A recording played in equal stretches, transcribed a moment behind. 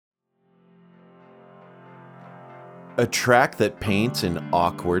A track that paints an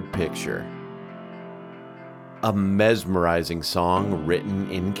awkward picture. A mesmerizing song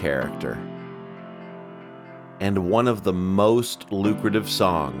written in character. And one of the most lucrative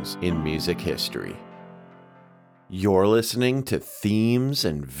songs in music history. You're listening to Themes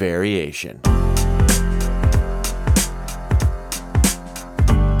and Variation.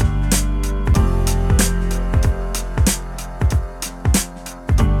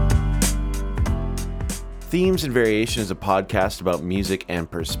 Themes and Variation is a podcast about music and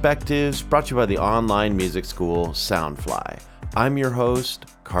perspectives, brought to you by the online music school Soundfly. I'm your host,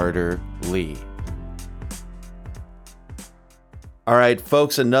 Carter Lee. All right,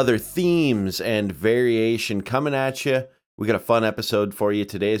 folks, another Themes and Variation coming at you. We got a fun episode for you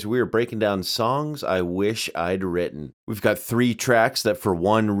today as we are breaking down songs I wish I'd written. We've got 3 tracks that for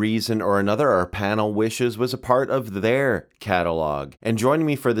one reason or another our panel wishes was a part of their catalog. And joining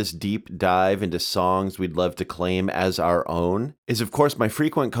me for this deep dive into songs we'd love to claim as our own is of course my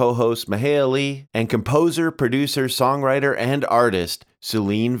frequent co-host Mahia Lee and composer, producer, songwriter, and artist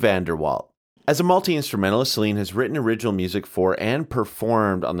Celine Vanderwalt. As a multi-instrumentalist, Celine has written original music for and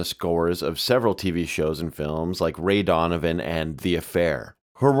performed on the scores of several TV shows and films like Ray Donovan and The Affair.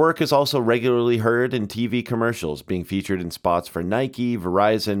 Her work is also regularly heard in TV commercials, being featured in spots for Nike,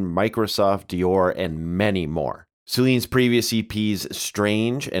 Verizon, Microsoft, Dior, and many more. Celine's previous EPs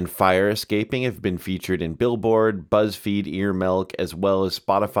Strange and Fire Escaping have been featured in Billboard, BuzzFeed, Earmilk, as well as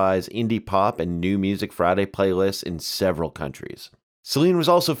Spotify's Indie Pop and New Music Friday playlists in several countries. Celine was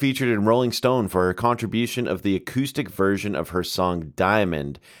also featured in Rolling Stone for her contribution of the acoustic version of her song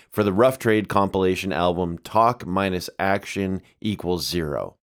Diamond for the Rough Trade compilation album Talk Minus Action Equals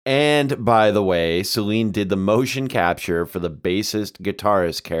Zero. And by the way, Celine did the motion capture for the bassist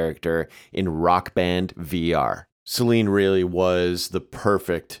guitarist character in Rock Band VR. Celine really was the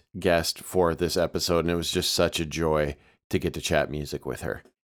perfect guest for this episode, and it was just such a joy to get to chat music with her.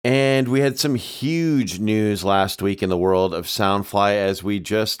 And we had some huge news last week in the world of Soundfly as we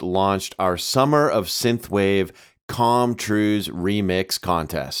just launched our Summer of Synthwave Com Truise Remix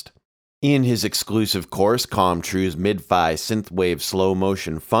Contest. In his exclusive course, Com Truise Mid-Fi Synthwave Slow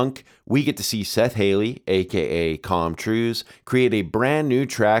Motion Funk, we get to see Seth Haley, aka Com Truise, create a brand new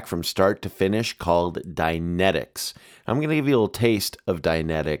track from start to finish called Dynetics. I'm going to give you a little taste of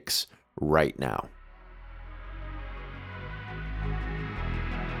Dynetics right now.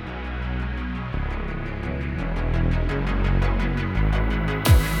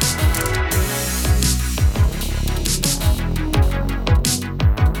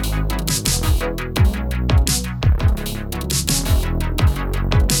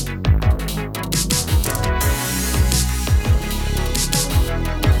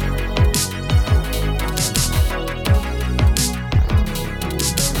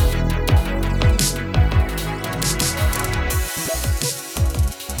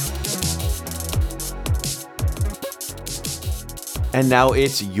 And now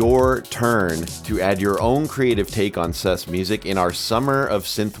it's your turn to add your own creative take on Seth's music in our Summer of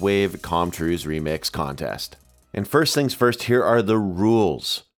Synthwave Com Truise Remix Contest. And first things first, here are the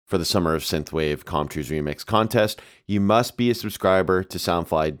rules for the Summer of Synthwave Com Truise Remix Contest. You must be a subscriber to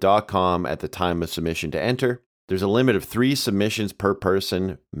Soundfly.com at the time of submission to enter. There's a limit of 3 submissions per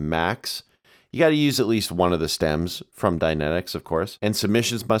person max. You got to use at least one of the stems from Dynetics, of course, and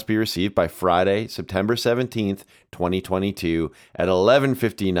submissions must be received by Friday, September 17th, 2022 at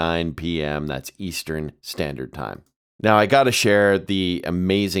 11:59 p.m. That's Eastern Standard Time. Now, I got to share the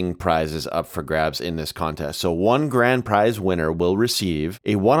amazing prizes up for grabs in this contest. So one grand prize winner will receive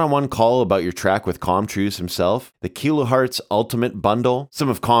a one-on-one call about your track with Com Truise himself, the Kilohertz Ultimate Bundle, some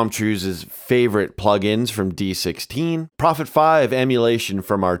of Com Truise's favorite plugins from D16, Prophet 5 emulation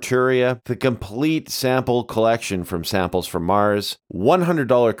from Arturia, the complete sample collection from Samples from Mars,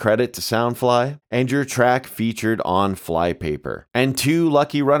 $100 credit to Soundfly, and your track featured on Flypaper. And 2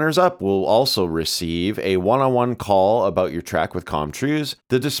 lucky runners-up will also receive a one-on-one call about your track with Com Truise,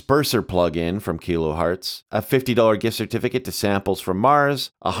 the Disperser plugin from Kilohertz, a $50 gift certificate to Samples from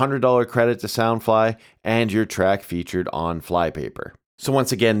Mars, a $100 credit to Soundfly, and your track featured on Flypaper. So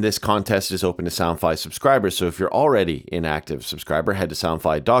once again, this contest is open to Soundfly subscribers, so if you're already an active subscriber, head to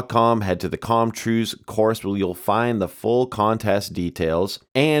soundfly.com, head to the Com Truise course where you'll find the full contest details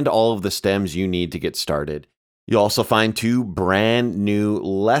and all of the stems you need to get started. You'll also find 2 brand new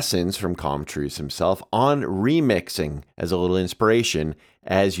lessons from Com Truise himself on remixing as a little inspiration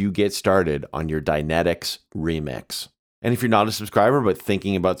as you get started on your Dynetics remix. And if you're not a subscriber but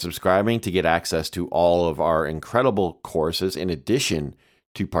thinking about subscribing to get access to all of our incredible courses in addition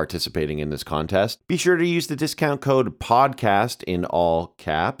to participating in this contest. Be sure to use the discount code PODCAST in all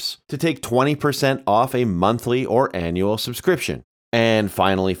caps to take 20% off a monthly or annual subscription. And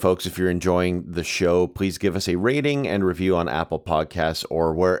finally, folks, if you're enjoying the show, please give us a rating and review on Apple Podcasts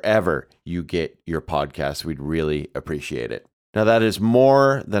or wherever you get your podcasts. We'd really appreciate it. Now, that is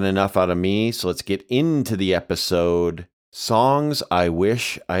more than enough out of me, so let's get into the episode. Songs I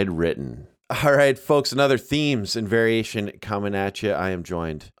Wish I'd Written. All right, folks, another themes and variation coming at you. I am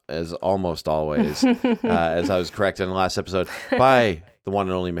joined, as almost always, as I was corrected in the last episode, by the one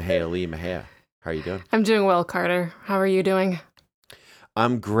and only Mahea Lee. Mahea, how are you doing? I'm doing well, Carter. How are you doing?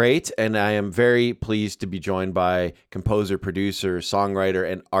 I'm great, and I am very pleased to be joined by composer, producer, songwriter,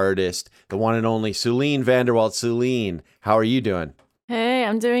 and artist, the one and only Suleen Vanderwalt. Suleen, how are you doing? Hey,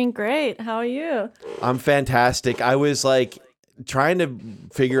 I'm doing great. How are you? I'm fantastic. I was like trying to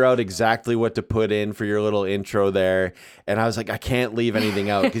figure out exactly what to put in for your little intro there, and I was like, I can't leave anything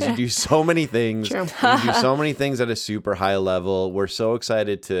out because you do so many things. True. You do so many things at a super high level. We're so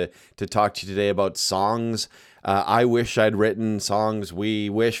excited to talk to you today about songs I wish I'd written, songs we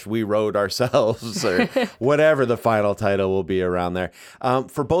wish we wrote ourselves, or whatever the final title will be around there.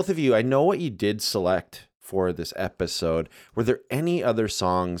 For both of you, I know what you did select for this episode. Were there any other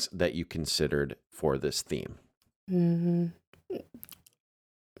songs that you considered for this theme?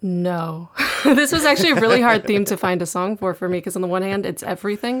 No. This was actually a really hard theme to find a song for me, because on the one hand, it's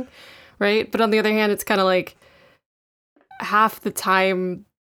everything, right? But on the other hand, it's kind of like half the time,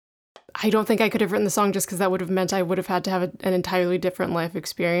 I don't think I could have written the song just because that would have meant I would have had to have an entirely different life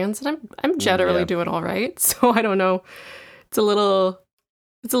experience. And I'm generally doing all right. So I don't know. It's a little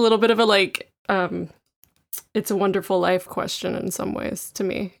bit of a like, it's a wonderful life question in some ways to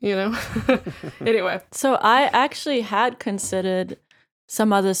me, you know? Anyway. So I actually had considered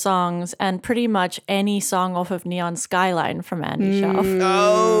some other songs, and pretty much any song off of Neon Skyline from Andy Schaaf.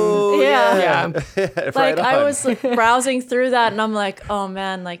 Oh, Yeah. Right Like I on. was like, browsing through that, and I'm like, oh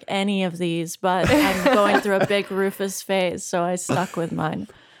man, like any of these, but I'm going through a big Rufus phase, so I stuck with mine.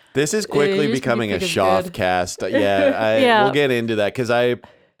 This is quickly yours becoming a pretty Schaaf good. cast. Yeah, Yeah. we'll get into that because Does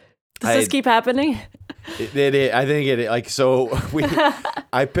this keep happening? I think it like so.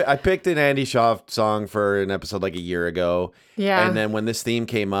 I picked an Andy Schaaf song for an episode like a year ago. Yeah. And then when this theme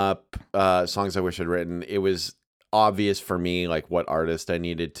came up, songs I wish I'd written, it was obvious for me like what artist I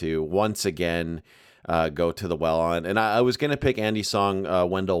needed to once again go to the well on. And I was gonna pick Andy's song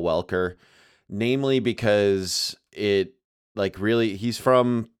Wendell Welker, namely because it like really he's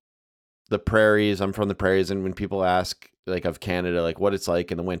from the prairies. I'm from the prairies, and when people ask like of Canada, like what it's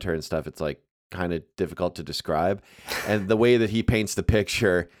like in the winter and stuff, it's like kind of difficult to describe. And the way that he paints the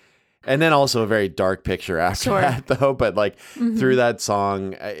picture, and then also a very dark picture after that though, but like through that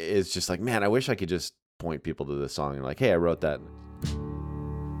song is just like, man, I wish I could just point people to this song and like, hey, I wrote that.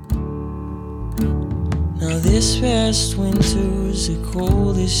 Now this past winter's the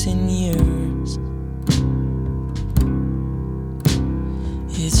coldest in years.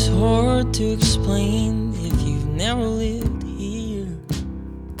 It's hard to explain if you've never lived here.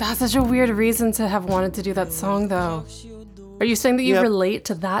 That's such a weird reason to have wanted to do that song, though. Are you saying that you Yep. relate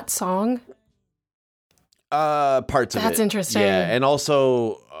to that song? Parts of it. That's interesting. Yeah, and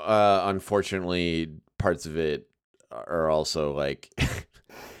also, unfortunately, parts of it are also like,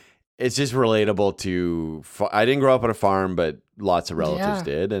 it's just relatable to. I didn't grow up on a farm, but lots of relatives Yeah.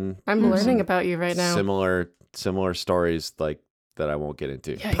 did, and I'm learning about you right now. similar stories like that I won't get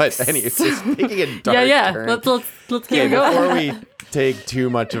into. Yikes. But anyway, it's just taking a dark yeah. turn. Let's Okay, keep going. before we take too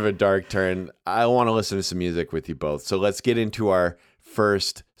much of a dark turn, I want to listen to some music with you both. So let's get into our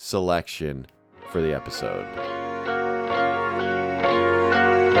first selection for the episode.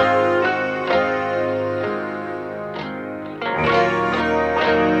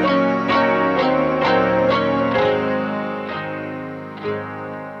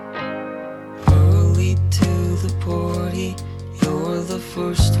 Early to the party, you're the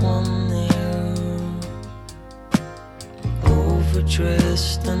first one there.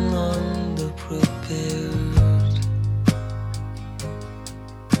 Overdressed and underprepared.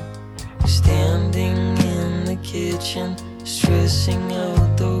 Standing in the kitchen, stressing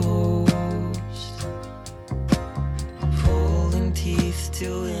out the host. Pulling teeth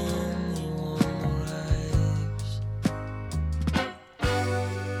till anyone arrives.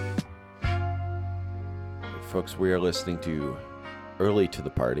 Folks, we are listening to Early to the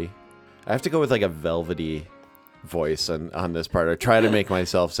Party. I have to go with like a velvety voice on this part. I try to make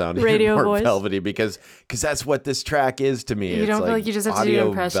myself sound even Radio more voice. velvety because that's what this track is to me. You It's don't feel like you just have to do an audio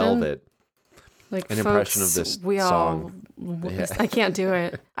impression? velvet. Like An folks, impression of this we song. all. Yeah. I can't do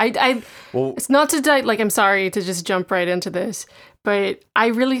it. I Well, It's not to like. I'm sorry to just jump right into this, but I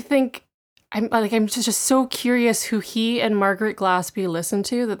really think I'm just so curious who he and Margaret Glaspie listen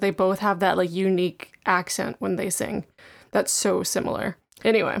to, that they both have that like unique accent when they sing. That's so similar.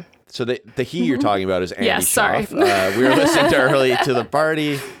 Anyway. So the he you're talking about is Andy Yes, sorry. Schaaf. We were listening to Early to the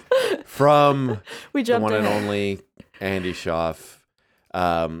Party from We the jumped one and ahead. only Andy Schaaf.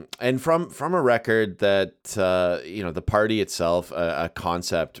 And from a record that, the party itself, a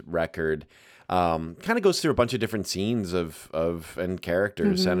concept record, kind of goes through a bunch of different scenes of and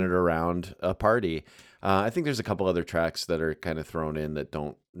characters centered around a party. I think there's a couple other tracks that are kind of thrown in that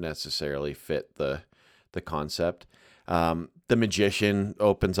don't necessarily fit the concept. The Magician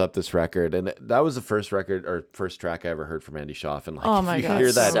opens up this record, and that was the first track I ever heard from Andy Schaaf. And like, Oh if my you god,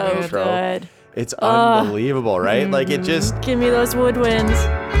 hear that so intro, good. it's unbelievable, right? Like it just. Give me those woodwinds.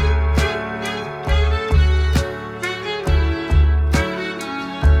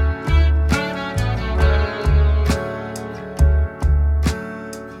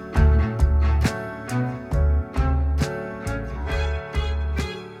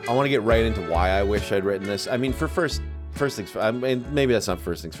 I want to get right into why I wish I'd written this. I mean, for first things, I mean, maybe that's not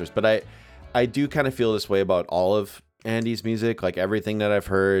first things first, but I do kind of feel this way about all of Andy's music, like everything that I've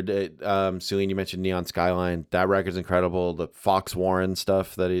heard. Celine, you mentioned Neon Skyline. That record's incredible. The Fox Warren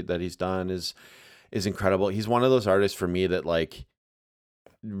stuff that he's done is incredible. He's one of those artists for me that like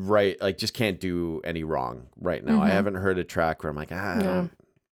just can't do any wrong right now. I haven't heard a track where I'm like, I don't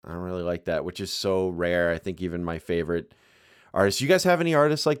really like that, which is so rare. I think even my favorite artists. You guys have any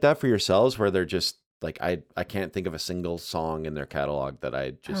artists like that for yourselves where they're just like, I can't think of a single song in their catalog that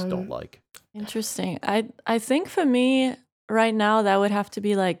I just don't like? Interesting. I think for me right now that would have to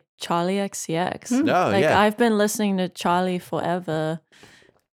be like Charlie XCX. No, Like yeah. I've been listening to Charlie forever,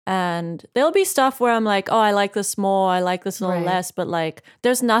 and there'll be stuff where I'm like, oh, I like this more, I like this a little Right. less, but like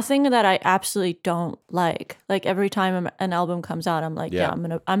there's nothing that I absolutely don't like. Like every time an album comes out, I'm like, Yeah.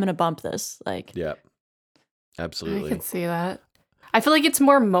 yeah, I'm gonna bump this. Like Yeah, I absolutely. can see that. I feel like it's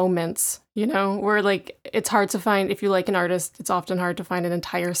more moments, where like it's hard to find, if you like an artist, it's often hard to find an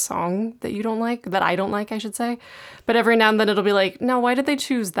entire song that you don't like, that I don't like, I should say. But every now and then it'll be like, no, why did they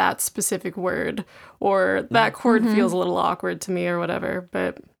choose that specific word? Or that chord feels a little awkward to me or whatever.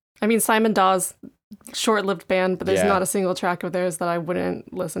 But I mean, Simon Dawes, short-lived band, but there's Yeah. not a single track of theirs that I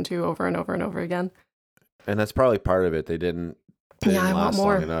wouldn't listen to over and over and over again. And that's probably part of it. They didn't Yeah, I want last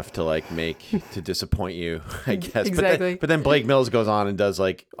more. long enough to like to disappoint you, I guess. Exactly. But then Blake Mills goes on and does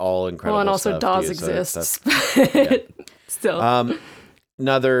like all incredible Well, and also stuff Dawes too, so that's- exists. But still.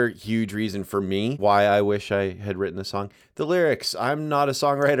 Another huge reason for me why I wish I had written the song, the lyrics. I'm not a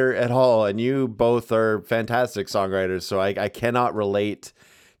songwriter at all, and you both are fantastic songwriters, so I cannot relate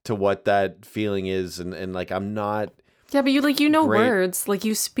to what that feeling is, and like I'm not. Yeah, but you know Great. words, like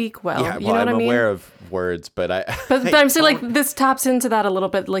you speak well. Yeah, You well, know what I'm I mean? aware of words, but But I'm saying like this taps into that a little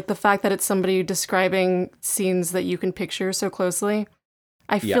bit, like the fact that it's somebody describing scenes that you can picture so closely.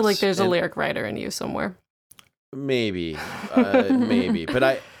 I feel Yes, like there's a and- lyric writer in you somewhere. maybe,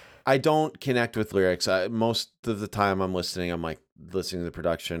 but I don't connect with lyrics. Most of the time I'm listening to the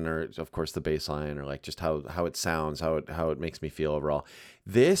production, or of course the bass line, or like just how it sounds, how it makes me feel overall.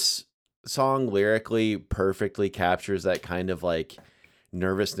 This song lyrically perfectly captures that kind of like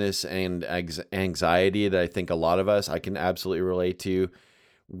nervousness and anxiety that I think a lot of us, I can absolutely relate to,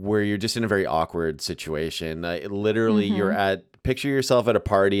 where you're just in a very awkward situation. Literally, you're picture yourself at a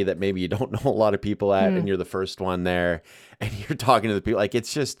party that maybe you don't know a lot of people at, and you're the first one there, and you're talking to the people. Like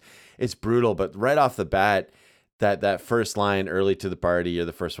it's brutal. But right off the bat, that first line, early to the party, you're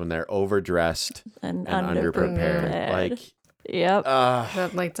the first one there, overdressed and underprepared. Like, yep.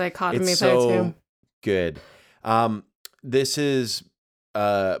 That like dichotomy it's there so too. good. This is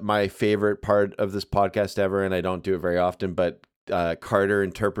my favorite part of this podcast ever, and I don't do it very often, but Carter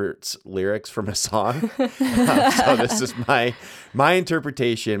interprets lyrics from a song. So this is my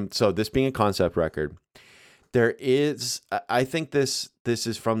interpretation. So this being a concept record, there is, I think this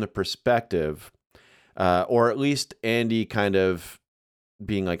is from the perspective, or at least Andy kind of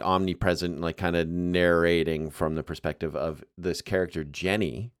being like omnipresent and like kind of narrating from the perspective of this character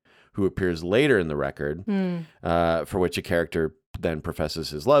Jenny, who appears later in the record, for which a character then professes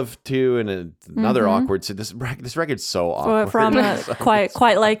his love to, and another awkward. So this record's so awkward. From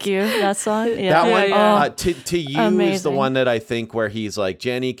quite like you, that song. Yeah. That one, yeah. to you, is the Amazing. one that I think where he's like,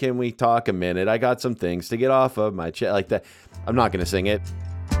 Jenny, can we talk a minute? I got some things to get off of my chest. Like that. I'm not gonna sing it.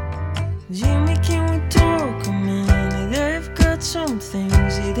 Jimmy, can we talk a minute? I've got some things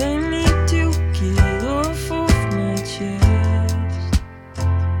that I need to get off of my chest.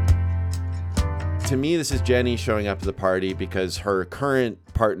 To me, this is Jenny showing up to the party because her current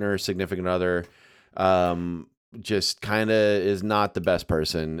partner, significant other, just kind of is not the best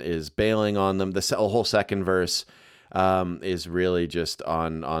person, is bailing on them. The whole second verse is really just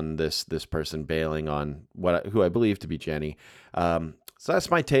on this person bailing on who I believe to be Jenny. So that's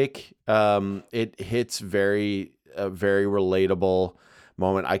my take. It hits very relatable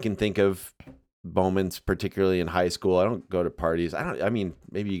moment. I can think of moments, particularly in high school. I don't go to parties. I mean,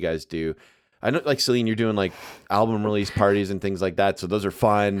 maybe you guys do. I know, like Celine, you're doing like album release parties and things like that. So those are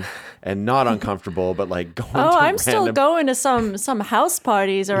fun and not uncomfortable, but like going to I'm still going to some house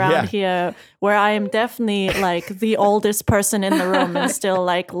parties around here where I am definitely like the oldest person in the room and still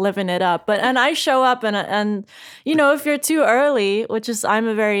like living it up. And I show up and you know, if you're too early, which is, I'm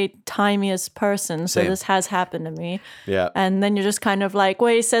a very timiest person. So Same. this has happened to me. Yeah. And then you're just kind of like,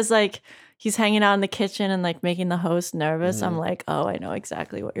 he says like, he's hanging out in the kitchen and like making the host nervous. I'm like, oh, I know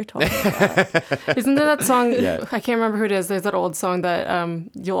exactly what you're talking about. Isn't there that song? Yeah. I can't remember who it is. There's that old song that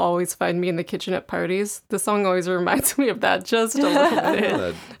 "You'll Always Find Me in the Kitchen at Parties." The song always reminds me of that just a little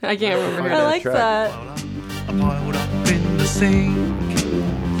bit. I can't remember who it I is. like that. I'm piled up in the sink.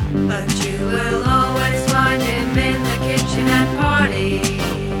 But you will always find him in the kitchen at parties.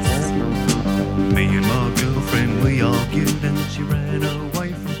 Me and my girlfriend, we argued and she ran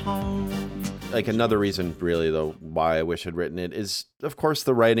away from home. Like another reason really though why I wish I'd written it is of course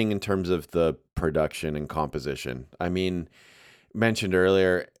the writing in terms of the production and composition. I mean, mentioned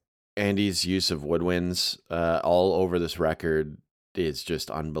earlier, Andy's use of woodwinds all over this record is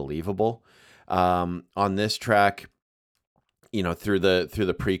just unbelievable. On this track, you know, through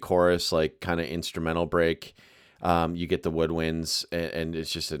the pre-chorus, like kind of instrumental break, you get the woodwinds and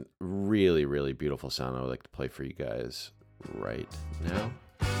it's just a really, really beautiful sound I would like to play for you guys right now.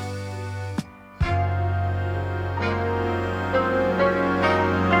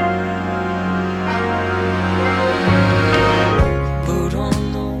 Boot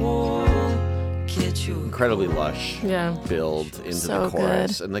on the wall, get you Incredibly lush build into So the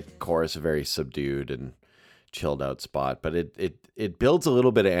chorus, good. and the chorus a very subdued and chilled out spot, but it builds a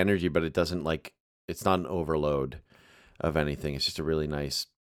little bit of energy, but it doesn't like, it's not an overload of anything. It's just a really nice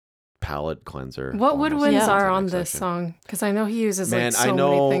palate cleanser. What almost woodwinds Yeah. are to the on next this section. song? Because I know he uses Man, like so I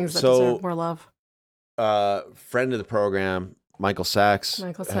know- many things that so- deserve more love. Friend of the program, Michael Sachs,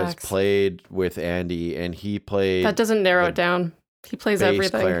 Michael has Sachs. played with Andy, and he played That doesn't narrow the it down. He plays bass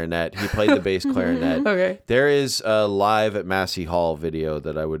everything. clarinet. He played the bass clarinet. Okay. There is a live at Massey Hall video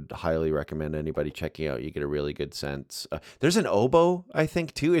that I would highly recommend anybody checking out. You get a really good sense. There's an oboe, I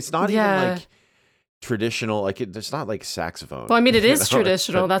think, too. It's not Yeah. even like traditional, like it's not like saxophone. Well, I mean, it you is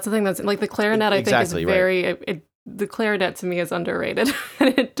know? That's the thing that's like the clarinet. Exactly, I right. think is very. The clarinet to me is underrated,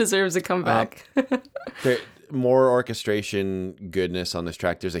 and it deserves a comeback. There, more orchestration goodness on this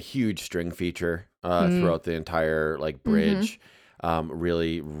track. There's a huge string feature throughout the entire like bridge.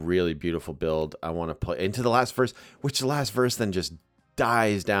 Really, really beautiful build. I want to play into the last verse, which the last verse then just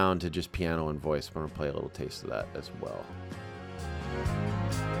dies down to just piano and voice. I'm going to play a little taste of that as well.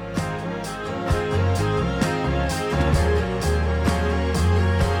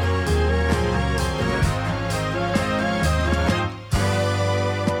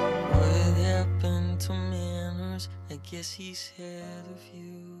 What happened to manners? I guess he's had a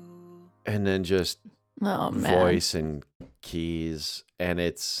few. And then just Oh man. voice and keys, and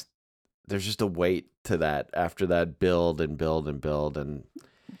there's just a weight to that after that build and build and build. And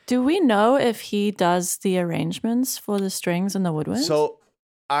Do we know if he does the arrangements for the strings and the woodwinds? so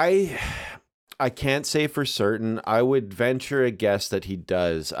I can't say for certain. I would venture a guess that he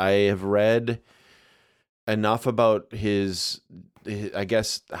does. I have read enough about his I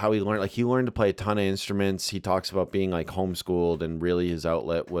guess how he learned. Like he learned to play a ton of instruments. He talks about being like homeschooled, and really his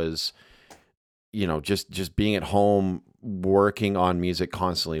outlet was, you know, just being at home, working on music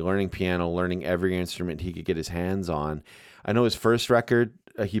constantly, learning piano, learning every instrument he could get his hands on. I know his first record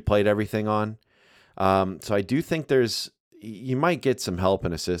he played everything on. So I do think you might get some help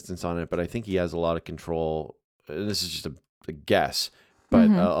and assistance on it, but I think he has a lot of control. This is just a guess, but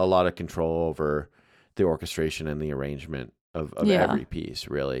a lot of control over the orchestration and the arrangement of Yeah. every piece,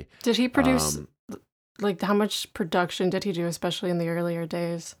 really. Did he produce Um, like how much production did he do, especially in the earlier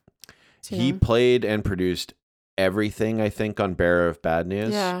days? Do you He know? played and produced everything, I think, on Bearer of Bad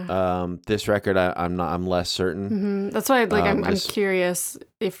News. Yeah. This record, I'm less certain. That's why I'm this- curious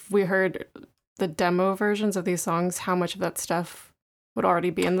if we heard the demo versions of these songs, how much of that stuff would already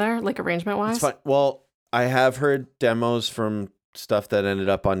be in there, like arrangement wise. It's fine. Well, I have heard demos from stuff that ended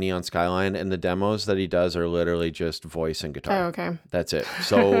up on Neon Skyline, and the demos that he does are literally just voice and guitar. Oh, okay. That's it.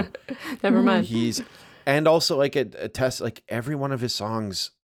 So Never mind. and also like a test, like every one of his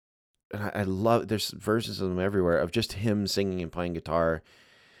songs, and I love, there's versions of them everywhere of just him singing and playing guitar.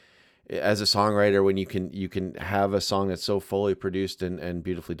 as a songwriter, when you can have a song that's so fully produced and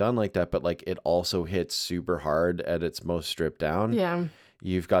beautifully done like that, but like it also hits super hard at its most stripped down. Yeah.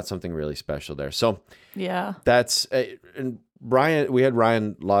 You've got something really special there. So Yeah. that's and Ryan. We had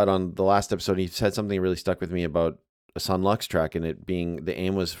Ryan Lott on the last episode. He said something that really stuck with me about a Son Lux track, and it being the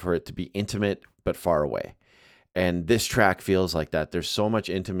aim was for it to be intimate but far away. And this track feels like that. There's so much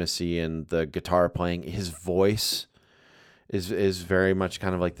intimacy in the guitar playing. His voice is very much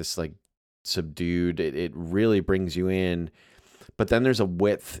kind of like this like subdued. It really brings you in. But then there's a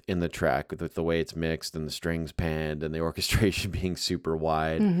width in the track with the way it's mixed and the strings panned and the orchestration being super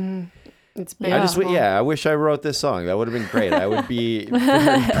wide. Mm-hmm. It's I wish I wrote this song. That would have been great. I would be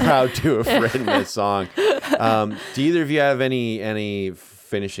very proud to have written this song. Do either of you have any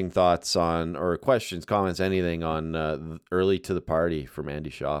finishing thoughts on, or questions, comments, anything on Early to the Party from Andy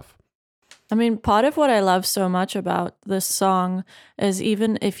Shauf? I mean, part of what I love so much about this song is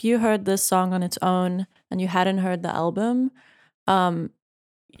even if you heard this song on its own and you hadn't heard the album,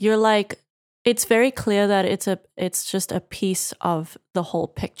 you're like, it's very clear that it's just a piece of the whole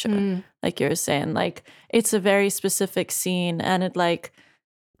picture. Like you're saying, like it's a very specific scene, and it like,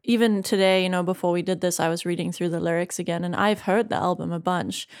 even today, before we did this, I was reading through the lyrics again, and I've heard the album a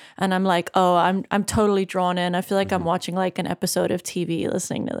bunch, and I'm like, oh, I'm totally drawn in. I feel like I'm watching like an episode of TV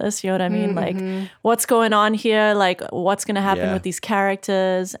listening to this. You know what I mean? Like, what's going on here? Like, what's going to happen with these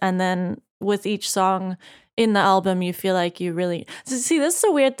characters? And then with each song in the album, you feel like you really see. This is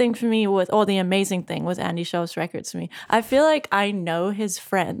a weird thing for me the amazing thing with Andy Shauf's records. For me, I feel like I know his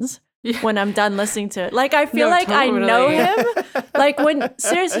friends. When I'm done listening to it, like I feel like totally. I know him. Like when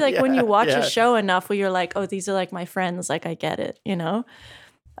when you watch a show enough, where you're like, oh, these are like my friends. Like I get it, and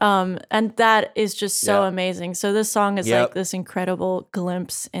that is just so amazing. So this song is like this incredible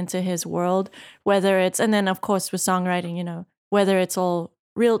glimpse into his world. Whether it's, and then of course with songwriting, whether it's all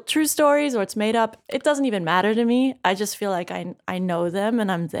real true stories or it's made up, it doesn't even matter to me. I just feel like I know them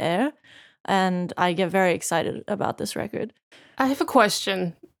and I'm there, and I get very excited about this record. I have a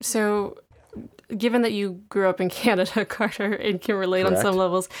question. So, given that you grew up in Canada, Carter, and can relate on some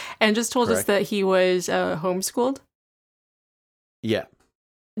levels, and just told us that he was homeschooled. Yeah.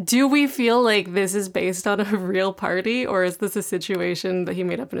 Do we feel like this is based on a real party, or is this a situation that he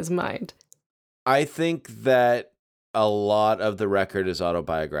made up in his mind? I think that a lot of the record is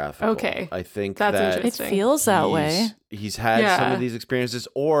autobiographical. Okay. I think that's that interesting. It feels that way. He's had some of these experiences,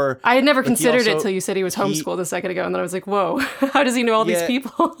 or I had never considered it till you said he was homeschooled a second ago, and then I was like, whoa, how does he know all these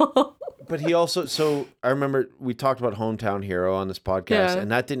people? But he also, so I remember we talked about Hometown Hero on this podcast,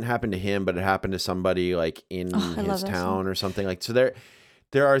 and that didn't happen to him, but it happened to somebody like in his town or something. Like, so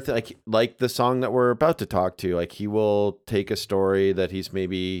there are like the song that we're about to talk to, like he will take a story that he's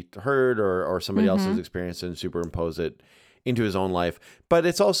maybe heard or somebody else's experience and superimpose it into his own life. But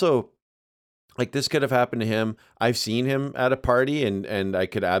it's also like, this could have happened to him. I've seen him at a party, and I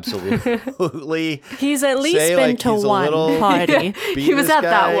could absolutely he's at least been like, to one party. He was at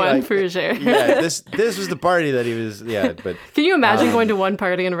that one for sure. This was the party that he was. Yeah, but can you imagine going to one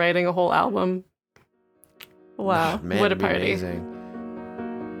party and writing a whole album? Wow, man, what a party! Amazing.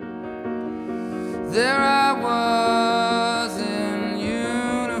 There I was in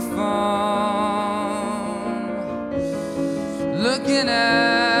uniform, looking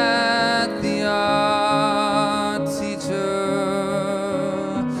at the art teacher.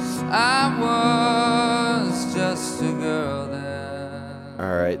 I was just a girl then.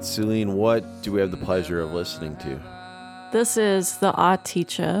 All right, Celine, what do we have the pleasure of listening to? This is The Art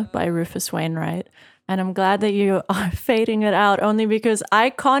Teacher by Rufus Wainwright. And I'm glad that you are fading it out, only because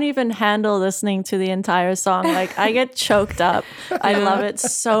I can't even handle listening to the entire song. Like, I get choked up. I love it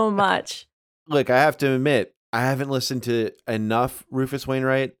so much. Look, I have to admit, I haven't listened to enough Rufus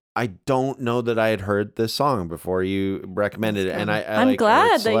Wainwright. I don't know that I had heard this song before you recommended it, and I'm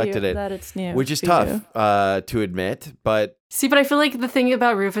glad that it's new, which is tough to admit. But see, but I feel like the thing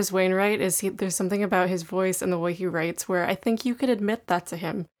about Rufus Wainwright is there's something about his voice and the way he writes where I think you could admit that to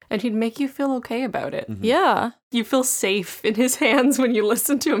him. And he'd make you feel okay about it. Mm-hmm. Yeah. You feel safe in his hands when you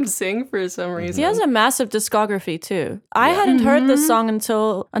listen to him sing for some reason. He has a massive discography too. I hadn't heard this song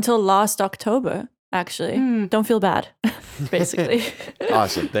until last October, actually. Don't feel bad, basically.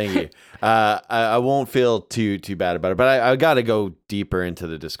 Awesome. Thank you. I won't feel too bad about it, but I got to go deeper into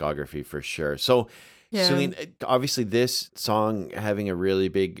the discography for sure. So, Celine, obviously this song having a really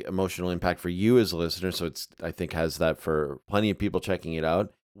big emotional impact for you as a listener, so I think has that for plenty of people checking it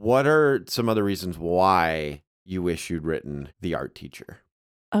out. What are some other reasons why you wish you'd written The Art Teacher?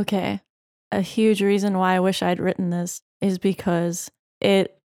 Okay. A huge reason why I wish I'd written this is because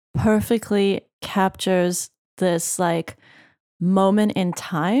it perfectly captures this like moment in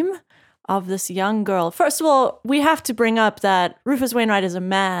time of this young girl. First of all, we have to bring up that Rufus Wainwright is a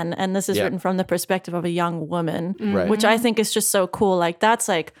man, and this is Yeah. written from the perspective of a young woman, Right. which I think is just so cool. Like that's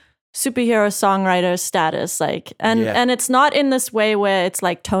like superhero songwriter status, like, and it's not in this way where it's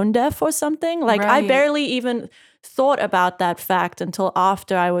like tone deaf or something. Like I Right. barely even thought about that fact until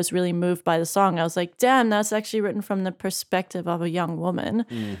after I was really moved by the song. I was like, damn, that's actually written from the perspective of a young woman.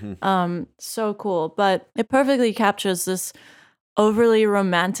 So cool. But it perfectly captures this overly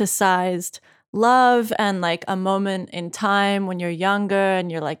romanticized love and like a moment in time when you're younger and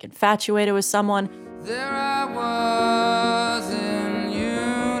you're like infatuated with someone. There I was in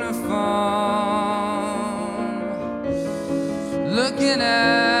uniform, looking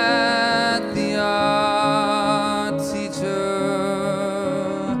at the art teacher.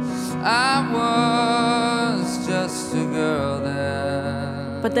 I was just a girl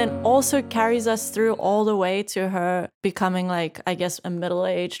then. But then also carries us through all the way to her becoming like, I guess, a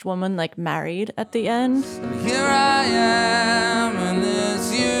middle-aged woman, like married at the end. Here I am in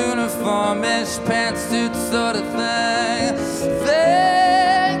this uniform-ish pantsuit sort of thing,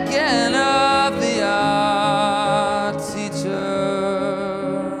 thinking of the art teacher.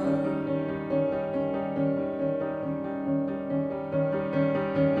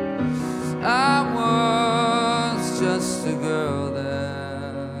 I was just a girl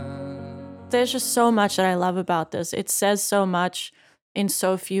then. There's just so much that I love about this. It says so much in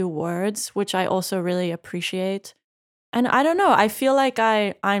so few words, which I also really appreciate. And I don't know, I feel like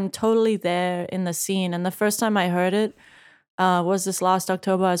I'm totally there in the scene. And the first time I heard it was this last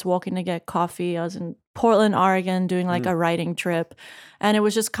October. I was walking to get coffee. I was in Portland, Oregon, doing like a writing trip. And it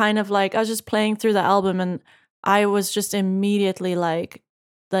was just kind of like, I was just playing through the album and I was just immediately like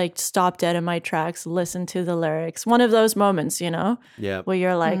stop dead in my tracks, listen to the lyrics. One of those moments, you know, Yeah. where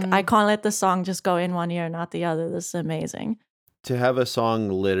you're like, I can't let the song just go in one ear, not the other. This is amazing. To have a song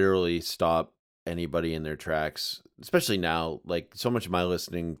literally stop anybody in their tracks, especially now, like so much of my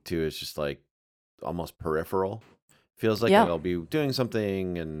listening to is just like almost peripheral. Feels like Yeah. I'll be doing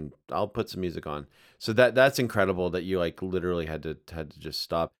something and I'll put some music on. So that's incredible that you like literally had to just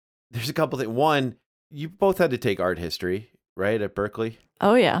stop. There's a couple things. One, you both had to take art history, right, at Berkeley.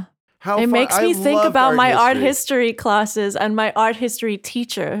 Oh, yeah. How It fun- makes I me think loved about my art history classes and my art history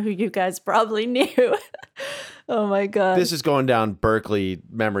teacher, who you guys probably knew. Oh, my God. This is going down Berkeley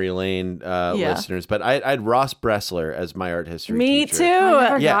memory lane, listeners. But I had Ross Bressler as my art history Me teacher. too. I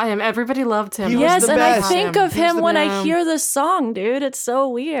never Yeah. got him. Everybody loved him. He was Yes, the and best. I think of He was him the when I man. hear this song, dude. It's so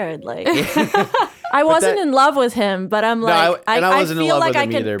weird. Like, I wasn't in love with him, but I'm like, I wasn't in feel love like with I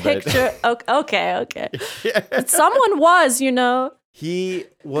him can either, but- picture. Okay. Someone was, you know. He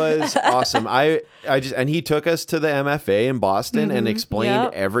was awesome. I just and he took us to the MFA in Boston and explained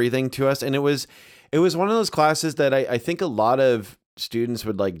Yep. everything to us. And it was one of those classes that I think a lot of students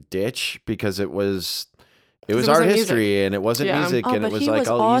would like ditch because it was art wasn't music. history and it wasn't Yeah. music Oh, and it but was he like was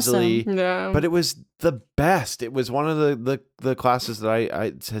I'll awesome. easily Yeah. but it was the best. It was one of the classes that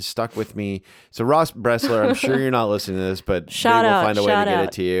I has stuck with me. So Ross Bressler, I'm sure you're not listening to this, but Shout maybe we'll out, find a way to shout get out.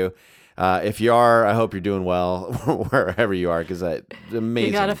 it to you. If you are, I hope you're doing well wherever you are, because that's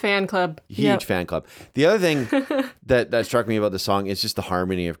amazing. You got a fan club. Huge Yep. fan club. The other thing that struck me about the song is just the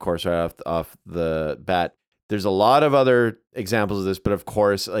harmony, of course, right off the bat. There's a lot of other examples of this, but of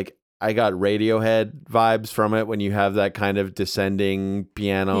course, like I got Radiohead vibes from it when you have that kind of descending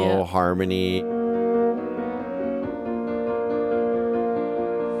piano Yeah. harmony.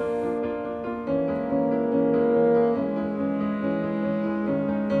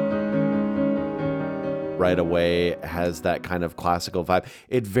 Right away has that kind of classical vibe.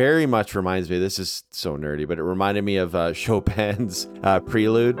 It very much reminds me, this is so nerdy, but it reminded me of Chopin's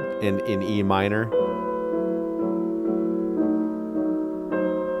Prelude in E minor.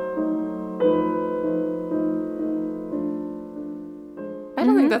 I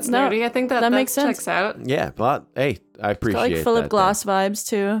don't think that's No, nerdy. I think that makes sense. checks out. Yeah, but hey, I appreciate Like full that of gloss vibes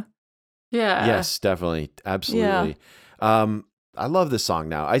too. Yeah. Yes, definitely. Absolutely. I love this song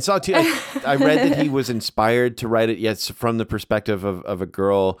now. I saw too, I read that he was inspired to write it, yes, from the perspective of a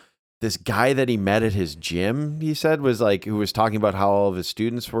girl. This guy that he met at his gym, he said, was like, who was talking about how all of his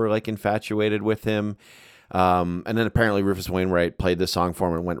students were like infatuated with him. And then apparently Rufus Wainwright played this song for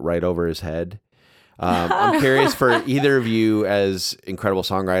him and went right over his head. I'm curious for either of you as incredible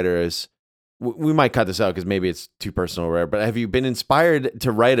songwriters, we might cut this out because maybe it's too personal or whatever, but have you been inspired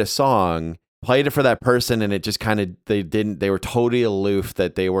to write a song played it for that person and it just kind of, they were totally aloof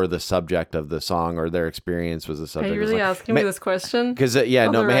that they were the subject of the song or their experience was the Are subject you of the really song. asking me this question? Because hey,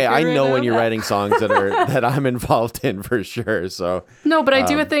 On the hey, I record right know when now? you're writing songs that I'm involved in for sure. So No, but I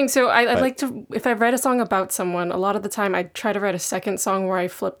do a thing. So I like to, if I write a song about someone, a lot of the time I try to write a second song where I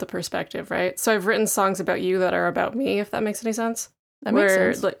flip the perspective, right? So I've written songs about you that are about me, if that makes any sense. That makes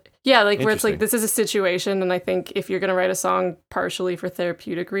sense. Like, yeah, like where it's like, Interesting. this is a situation. And I think if you're going to write a song partially for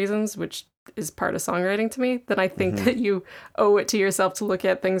therapeutic reasons, which is part of songwriting to me, then I think that you owe it to yourself to look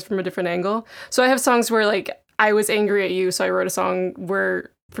at things from a different angle. So I have songs where like I was angry at you, so I wrote a song where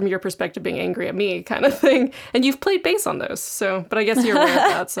from your perspective being angry at me kind of thing. And you've played bass on those. So, but I guess you're aware of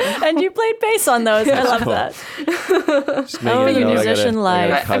that. So. And you played bass on those. I love that. just making Oh, a your note, musician I life.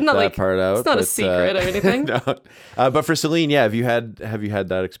 gotta cut I'm not that like- part out. it's not a but, secret or anything. No. But for Celine, yeah, have you had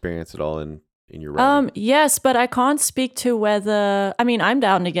that experience at all in your writing? Yes, but I can't speak to whether. I mean, I'm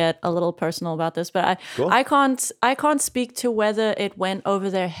down to get a little personal about this, but Cool. I can't speak to whether it went over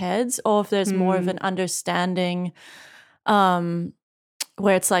their heads or if there's more of an understanding,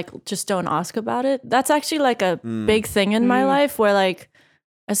 where it's like just don't ask about it. That's actually like a big thing in my life, where like,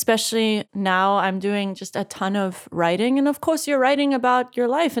 especially now, I'm doing just a ton of writing, and of course, you're writing about your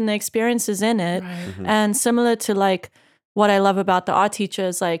life and the experiences in it, and similar to like what I love about the art teacher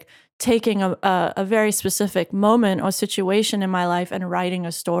is like taking a very specific moment or situation in my life and writing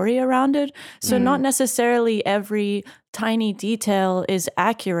a story around it. So not necessarily every tiny detail is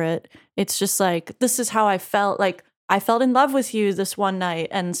accurate. It's just like, this is how I felt. Like, I felt in love with you this one night,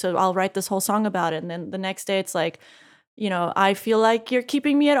 and so I'll write this whole song about it. And then the next day it's like, you know, I feel like you're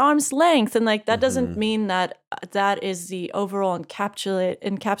keeping me at arm's length. And like, that doesn't mean that that is the overall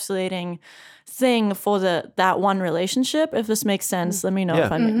encapsulating thing for that one relationship. If this makes sense, let me know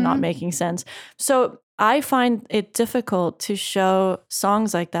if I'm not making sense. So I find it difficult to show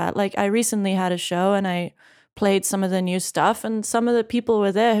songs like that. Like, I recently had a show and I played some of the new stuff, and some of the people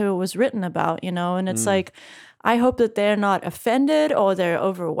were there who it was written about, you know, and it's like, I hope that they're not offended or they're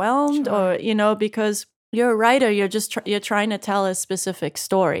overwhelmed or, you know, because you're a writer, you're just you're trying to tell a specific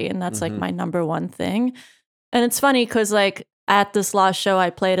story, and that's like my number one thing. And it's funny because like at this last show,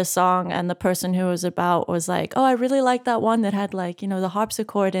 I played a song, and the person who was about was like, "Oh, I really like that one that had like, you know, the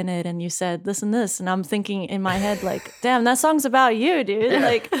harpsichord in it, and you said this and this." And I'm thinking in my head like, "Damn, that song's about you, dude!"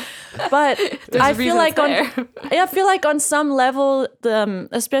 Like, but I feel like I feel like on some level,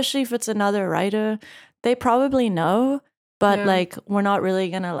 especially if it's another writer, they probably know. But like, we're not really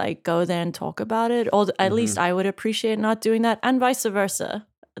gonna like go there and talk about it. Or at least I would appreciate not doing that, and vice versa.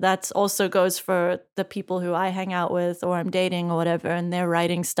 That also goes for the people who I hang out with or I'm dating or whatever, and they're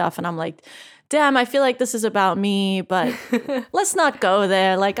writing stuff, and I'm like, damn, I feel like this is about me, but let's not go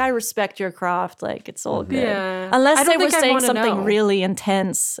there. Like, I respect your craft. Like, it's all good. Yeah. I Unless don't they were think I'd saying wanna something know. really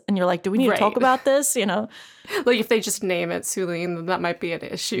intense, and you're like, do we need to talk Right. about this? You know? Like if they just name it Celine, then that might be an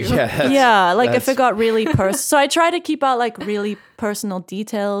issue. Yeah, like if that's- it got really personal. So I try to keep out like really personal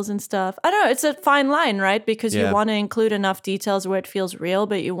details and stuff. I don't know. It's a fine line, right? Because Yeah. you want to include enough details where it feels real,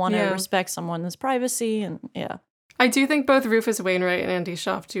 but you want to Yeah. respect someone's privacy. And yeah. I do think both Rufus Wainwright and Andy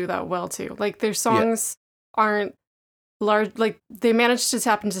Schaaf do that well too. Like their songs aren't large, like they manage to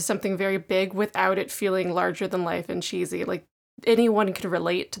tap into something very big without it feeling larger than life and cheesy. Like anyone could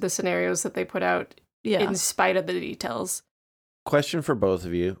relate to the scenarios that they put out Yeah. in spite of the details. Question for both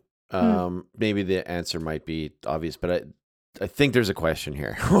of you. Maybe the answer might be obvious, but I think there's a question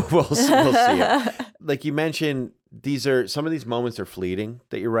here. we'll see it. Like you mentioned, some of these moments are fleeting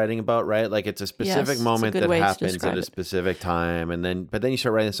that you're writing about, right? Like it's a specific Yes, it's a moment good that way to happens describe at a it. specific time, but then you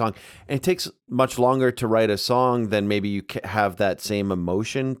start writing a song, and it takes much longer to write a song than maybe you have that same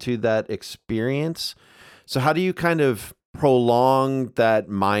emotion to that experience. So how do you kind of prolong that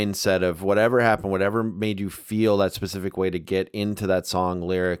mindset of whatever happened, whatever made you feel that specific way to get into that song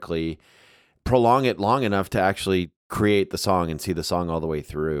lyrically, prolong it long enough to actually create the song and see the song all the way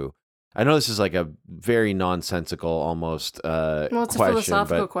through? I know this is like a very nonsensical almost Well, it's question, a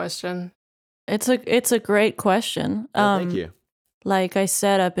philosophical but question. It's a great question. thank you. Like I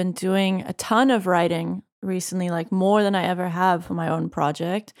said, I've been doing a ton of writing recently, like more than I ever have for my own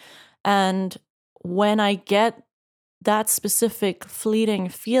project. And when I get that specific fleeting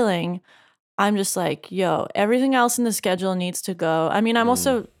feeling, I'm just like, yo, everything else in the schedule needs to go. I mean, I'm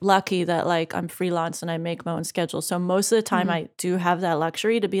also lucky that like I'm freelance and I make my own schedule. So most of the time I do have that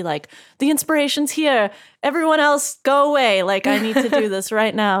luxury to be like, the inspiration's here. Everyone else go away. Like I need to do this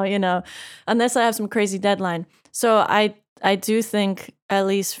right now, you know, unless I have some crazy deadline. So I do think, at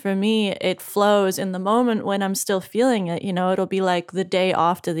least for me, it flows in the moment when I'm still feeling it. You know, it'll be like the day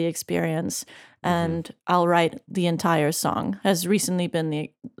after the experience, and I'll write the entire song. Has recently been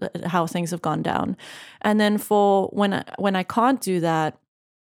how things have gone down. And then for when I can't do that,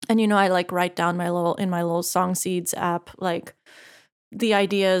 and I like write down my little Song Seeds app, like the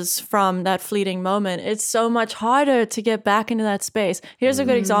ideas from that fleeting moment, it's so much harder to get back into that space. Here's a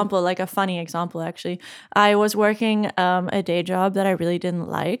good example, like a funny example, actually. I was working a day job that I really didn't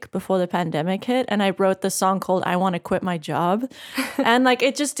like before the pandemic hit, and I wrote the song called I Want to Quit My Job. And like,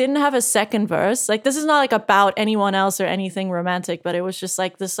 it just didn't have a second verse. Like, this is not like about anyone else or anything romantic, but it was just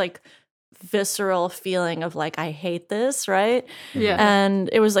like this like visceral feeling of like, I hate this, right? Yeah. And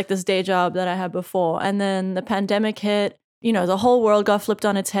it was like this day job that I had before. And then the pandemic hit, the whole world got flipped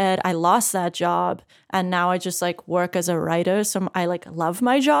on its head. I lost that job. And now I just like work as a writer. So I like love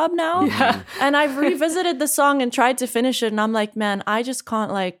my job now. Yeah. And I've revisited the song and tried to finish it. And I'm like, man, I just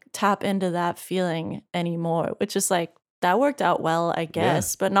can't like tap into that feeling anymore, which is like, that worked out well, I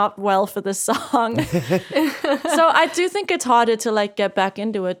guess, but not well for the song. So I do think it's harder to like get back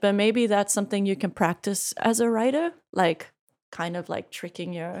into it, but maybe that's something you can practice as a writer, like kind of like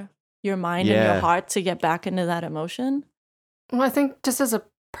tricking your mind and your heart to get back into that emotion. Well, I think just as a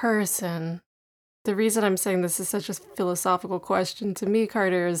person, the reason I'm saying this is such a philosophical question to me,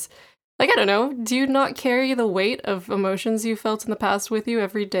 Carter, is like, I don't know, do you not carry the weight of emotions you felt in the past with you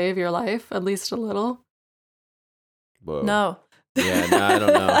every day of your life, at least a little? Whoa. No. Yeah, no, I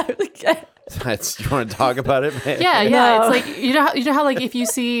don't know. You want to talk about it, man? Yeah. No. It's like, you know how like if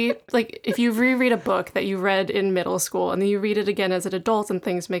you reread a book that you read in middle school and then you read it again as an adult and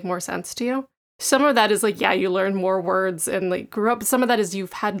things make more sense to you? Some of that is like, yeah, you learn more words and like grew up. Some of that is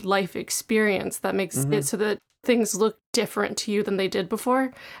you've had life experience that makes it so that things look different to you than they did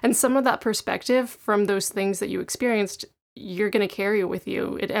before. And some of that perspective from those things that you experienced, you're going to carry with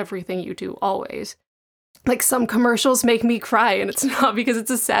you in everything you do always. Like some commercials make me cry, and it's not because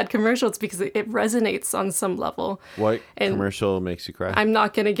it's a sad commercial, it's because it resonates on some level. What commercial makes you cry? I'm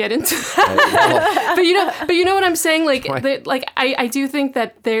not going to get into that. but you know what I'm saying? Like, I do think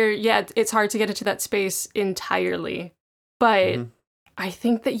that it's hard to get into that space entirely. But I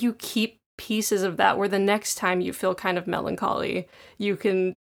think that you keep pieces of that where the next time you feel kind of melancholy, you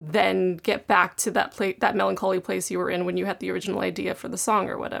can then get back to that melancholy place you were in when you had the original idea for the song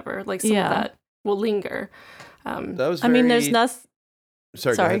or whatever. Like some of that will linger. That was I mean, there's nothing.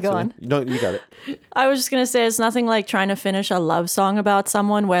 Sorry, go on. No, you got it. I was just going to say, it's nothing like trying to finish a love song about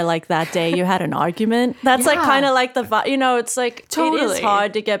someone where like that day you had an argument. That's like kind of like the vibe, it's like, Totally. It is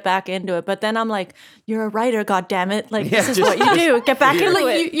hard to get back into it. But then I'm like, you're a writer, goddammit. Like, this is what you do. Get back into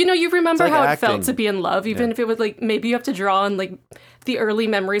it. You remember like how acting. it felt to be in love, even if it was like, maybe you have to draw on like the early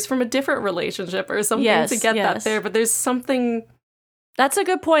memories from a different relationship or something to get that there. But there's something... That's a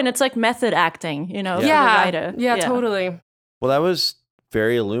good point. It's like method acting, for the writer. Yeah, totally. Well, that was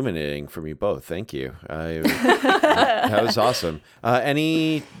very illuminating from you both. Thank you. That was awesome.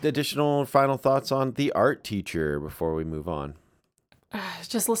 Any additional final thoughts on The Art Teacher before we move on?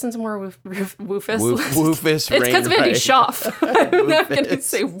 Just listen to more Woofus. Woofus. It's because of Andy Rainwright. Schaaf. I'm not going to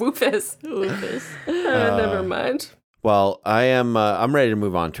say Woofus. Never mind. Well, I'm ready to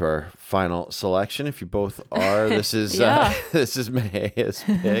move on to our final selection. If you both are, this is this is Maya's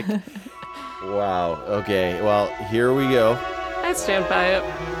pick. Wow. Okay. Well, here we go. I stand by it.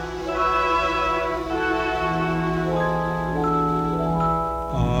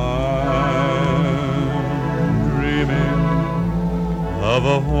 I'm dreaming of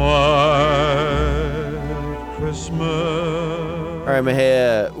a white Christmas. All right,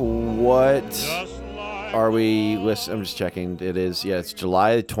 Mahia, what are we listening? I'm just checking. It is, it's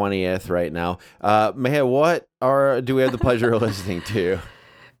July 20th right now. Mahia, what do we have the pleasure of listening to?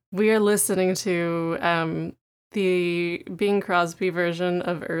 We are listening to the Bing Crosby version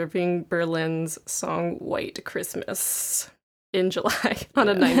of Irving Berlin's song White Christmas in July on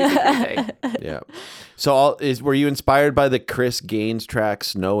a 90-degree day. Yeah. So were you inspired by the Chris Gaines track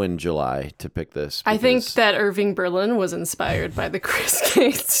Snow in July to pick this? I think that Irving Berlin was inspired by the Chris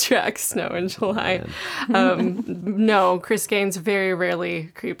Gaines track Snow in July. No, Chris Gaines very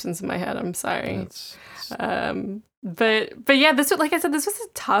rarely creeps into my head. I'm sorry. But yeah, this was, like I said, this was a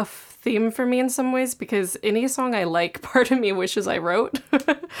tough theme for me in some ways because any song I like, part of me wishes I wrote.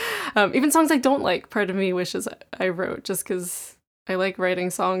 Even songs I don't like, part of me wishes I wrote just because I like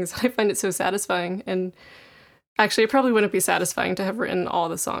writing songs. I find it so satisfying. And actually, it probably wouldn't be satisfying to have written all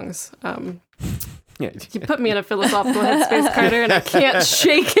the songs. You put me in a philosophical headspace, Carter, and I can't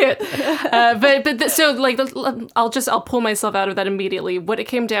shake it. So like, I'll pull myself out of that immediately. What it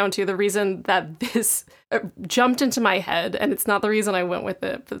came down to, the reason that this jumped into my head, and it's not the reason I went with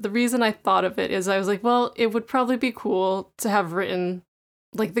it, but the reason I thought of it is I was like, well, it would probably be cool to have written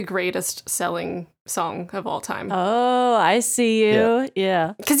like the greatest selling song of all time. Oh, I see you.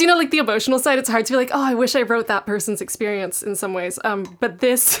 Yeah. Because, you know, like the emotional side, it's hard to be like, oh, I wish I wrote that person's experience in some ways. But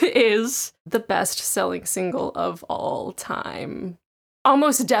this is the best selling single of all time.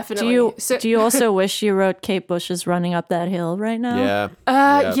 Almost definitely. Do you also wish you wrote Kate Bush's Running Up That Hill right now?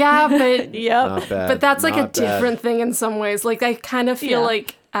 Yeah. Yeah, but Yep. Not bad. but that's like a Not bad. different thing in some ways. Like I kind of feel Yeah.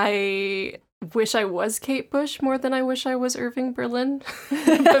 like I wish I was Kate Bush more than I wish I was Irving Berlin.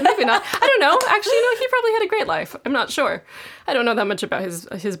 But maybe not. I don't know. Actually, you know, he probably had a great life. I'm not sure. I don't know that much about his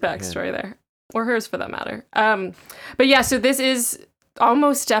backstory there. Or hers for that matter. But yeah, so this is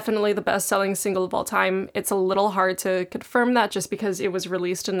almost definitely the best-selling single of all time. It's a little hard to confirm that just because it was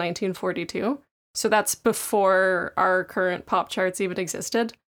released in 1942. So that's before our current pop charts even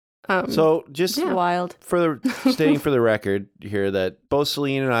existed. So just Wild. stating for the record here that both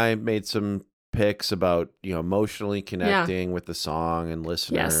Celine and I made some picks about, you know, emotionally connecting with the song and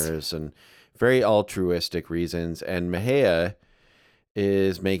listeners and very altruistic reasons. And Mahia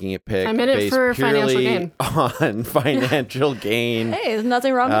is making a pick I'm in it based for financial purely gain. on financial gain. Hey, there's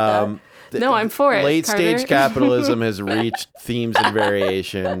nothing wrong with that. No, I'm for it, Late stage Carter. capitalism has reached themes and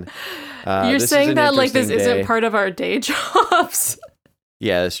variation. You're this is saying an that like this interesting day. isn't part of our day jobs.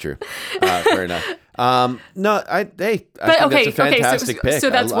 Yeah, that's true. Fair enough. No, I think that's a fantastic pick.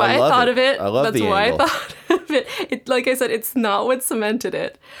 So that's why I love thought of it. I love that's the why angle. I thought of it. Like I said, it's not what cemented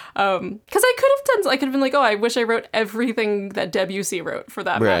it. Because I could have been like, oh, I wish I wrote everything that Debussy wrote for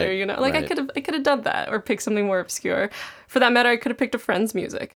that matter. You know, like right. I could have done that or picked something more obscure. For that matter, I could have picked a friend's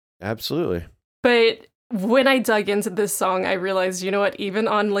music. Absolutely. But when I dug into this song, I realized, you know what? Even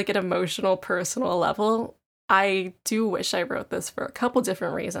on like an emotional, personal level, I do wish I wrote this for a couple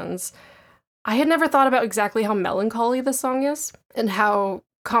different reasons. I had never thought about exactly how melancholy the song is and how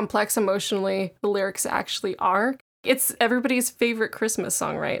complex emotionally the lyrics actually are. It's everybody's favorite Christmas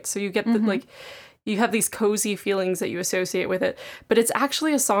song, right? So you get the like, you have these cozy feelings that you associate with it, but it's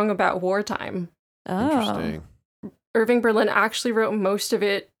actually a song about wartime. Interesting. Irving Berlin actually wrote most of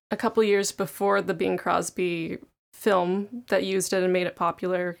it a couple years before the Bing Crosby film that used it and made it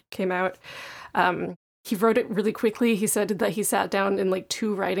popular came out. He wrote it really quickly. He said that he sat down in like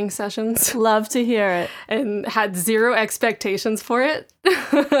 2 writing sessions Love to hear it. and had 0 expectations for it.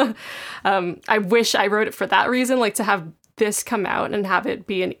 I wish I wrote it for that reason. Like to have this come out and have it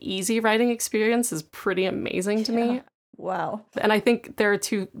be an easy writing experience is pretty amazing to me. Wow. And I think there are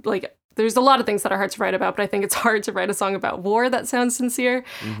two, like, there's a lot of things that are hard to write about, but I think it's hard to write a song about war that sounds sincere,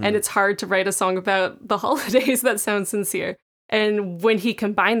 and it's hard to write a song about the holidays that sounds sincere. And when he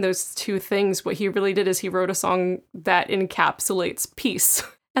combined those two things, what he really did is he wrote a song that encapsulates peace.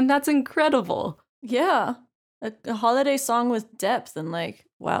 And that's incredible. Yeah. A holiday song with depth and like,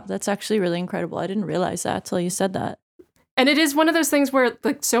 wow, that's actually really incredible. I didn't realize that till you said that. And it is one of those things where,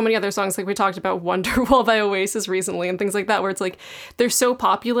 like, so many other songs, like we talked about Wonderwall by Oasis recently and things like that, where it's like they're so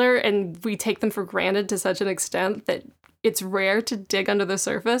popular and we take them for granted to such an extent that it's rare to dig under the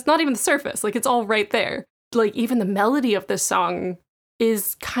surface. Not even the surface, like it's all right there. Like even the melody of this song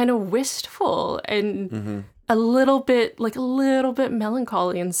is kind of wistful and a little bit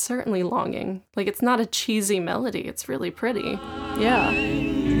melancholy and certainly longing. Like it's not a cheesy melody. It's really pretty. Yeah.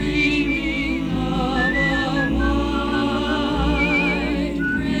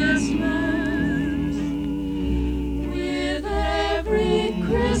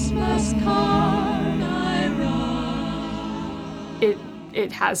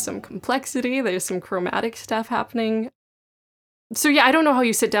 It has some complexity. There's some chromatic stuff happening. So yeah, I don't know how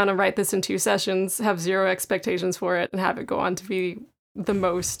you sit down and write this in 2 sessions, have 0 expectations for it, and have it go on to be the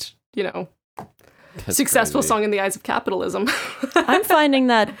most, That's successful crazy. song in the eyes of capitalism. I'm finding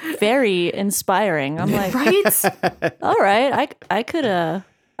that very inspiring. I'm like, Right? all right, I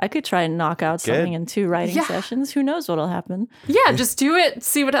could try and knock out Good. something in 2 writing Yeah. sessions. Who knows what'll happen? Yeah, just do it.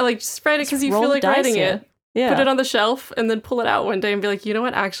 See what just write it because you roll feel the like dice writing here. it. Yeah. Put it on the shelf and then pull it out one day and be like, you know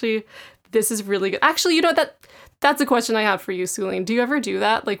what? Actually, this is really good. Actually, you know what? That's a question I have for you, Celine. Do you ever do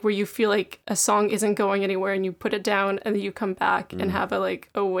that? Like where you feel like a song isn't going anywhere and you put it down and then you come back and have a like,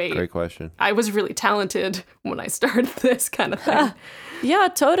 oh wait, Great question. I was really talented when I started this kind of thing. Yeah,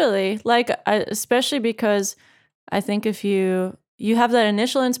 totally. Like, especially because I think if you have that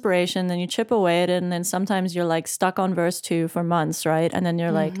initial inspiration, then you chip away at it, and then sometimes you're like stuck on verse 2 for months, right? And then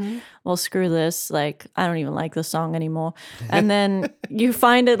you're like, well, screw this. Like, I don't even like the song anymore. And then you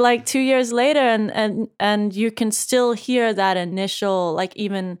find it like 2 years later, and you can still hear that initial, like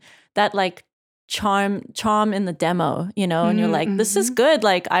even that like charm in the demo, you know, and you're like, this is good.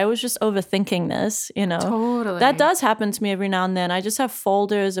 Like, I was just overthinking this, you know. Totally. That does happen to me every now and then. I just have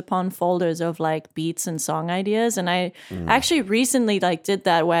folders upon folders of like beats and song ideas. And I actually recently like did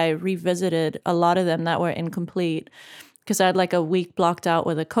that where I revisited a lot of them that were incomplete because I had like a week blocked out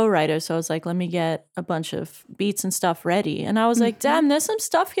with a co-writer. So I was like, let me get a bunch of beats and stuff ready. And I was like, damn, there's some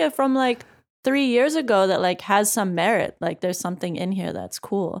stuff here from like 3 years ago that like has some merit. Like there's something in here that's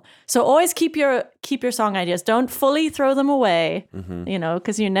cool. So always keep your song ideas. Don't fully throw them away, you know,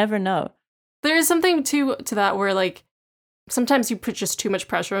 because you never know. There is something to that where like sometimes you put just too much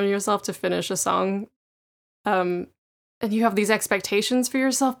pressure on yourself to finish a song, and you have these expectations for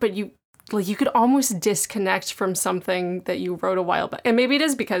yourself, but you could almost disconnect from something that you wrote a while back. And maybe it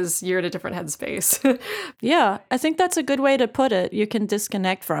is because you're in a different headspace. Yeah, I think that's a good way to put it. You can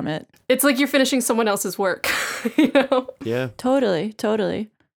disconnect from it. It's like you're finishing someone else's work, you know? Yeah. Totally.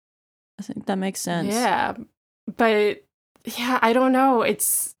 I think that makes sense. Yeah. But yeah, I don't know.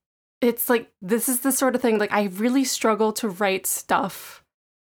 It's like, this is the sort of thing, like I really struggle to write stuff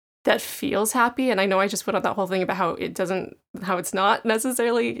that feels happy. And I know I just put on that whole thing about how it's not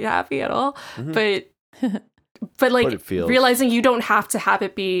necessarily happy at all. But like realizing you don't have to have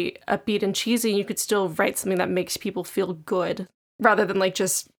it be upbeat and cheesy. You could still write something that makes people feel good rather than like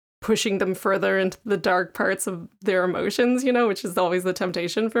just pushing them further into the dark parts of their emotions, you know, which is always the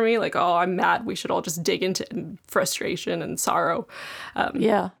temptation for me. Like, oh, I'm mad. We should all just dig into frustration and sorrow.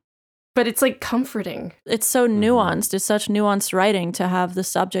 Yeah. But it's like comforting. It's so nuanced. It's such nuanced writing to have the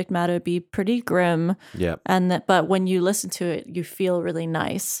subject matter be pretty grim. Yeah. But when you listen to it, you feel really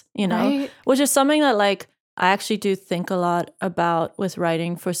nice, you know, Right? which is something that like I actually do think a lot about with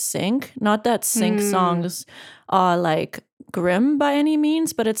writing for sync. Not that sync songs are like grim by any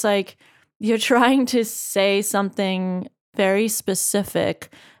means, but it's like you're trying to say something very specific.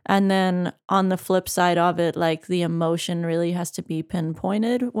 And then on the flip side of it, like the emotion really has to be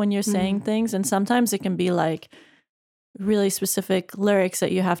pinpointed when you're saying things. And sometimes it can be like really specific lyrics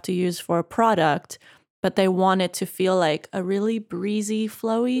that you have to use for a product, but they want it to feel like a really breezy,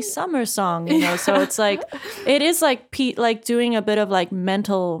 flowy summer song, you know? So it's like, it is like doing a bit of like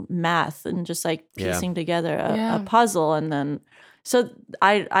mental math and just like piecing together a puzzle. And then, so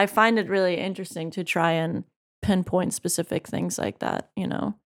I find it really interesting to try and pinpoint specific things like that, you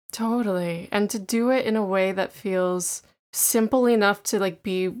know? Totally. And to do it in a way that feels simple enough to like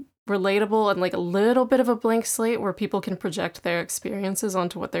be relatable and like a little bit of a blank slate where people can project their experiences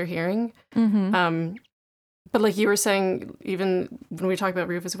onto what they're hearing. But like you were saying, even when we talk about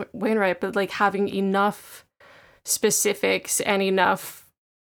Rufus Wainwright, but like having enough specifics and enough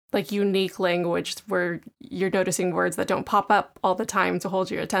like unique language where you're noticing words that don't pop up all the time to hold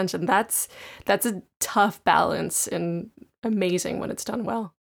your attention. That's a tough balance and amazing when it's done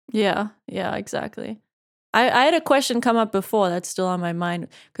well. Yeah, exactly. I had a question come up before that's still on my mind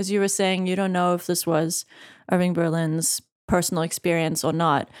because you were saying you don't know if this was Irving Berlin's personal experience or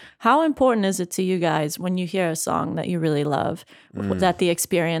not. How important is it to you guys when you hear a song that you really love that the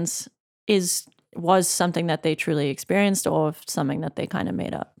experience was something that they truly experienced or something that they kind of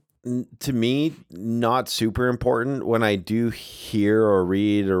made up? To me, not super important. When I do hear or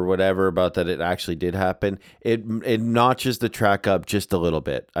read or whatever about that it actually did happen, it notches the track up just a little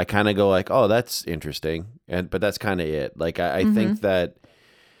bit. I kind of go like, oh, that's interesting. But that's kind of it. Like, I think that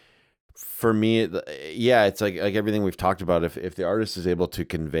for me, it's like everything we've talked about. If the artist is able to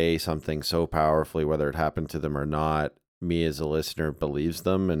convey something so powerfully, whether it happened to them or not, me as a listener believes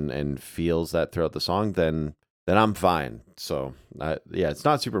them and feels that throughout the song, then I'm fine. So, it's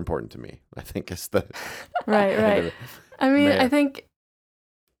not super important to me. I think it's the... Right. I mean, I think,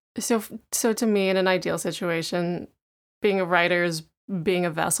 so to me, in an ideal situation, being a writer is being a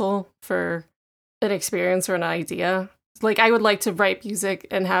vessel for an experience or an idea. Like, I would like to write music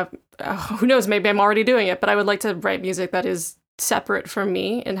and have, who knows, maybe I'm already doing it, but I would like to write music that is separate from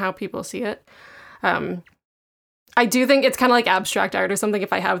me and how people see it. I do think it's kind of like abstract art or something.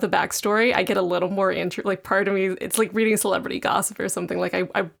 If I have the backstory, I get a little more like part of me, it's like reading celebrity gossip or something. Like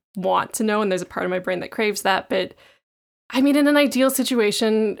I want to know, and there's a part of my brain that craves that. But I mean, in an ideal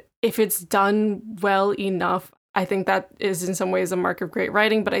situation, if it's done well enough, I think that is in some ways a mark of great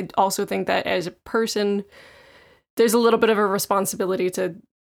writing. But I also think that as a person, there's a little bit of a responsibility to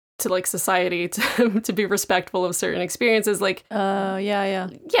like society to be respectful of certain experiences. Like yeah,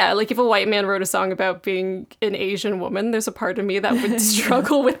 like if a white man wrote a song about being an Asian woman, there's a part of me that would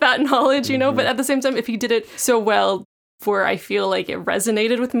struggle with that knowledge, you know. But at the same time, if he did it so well where I feel like it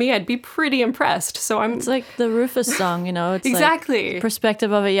resonated with me, I'd be pretty impressed. So it's like the Rufus song, you know. It's exactly like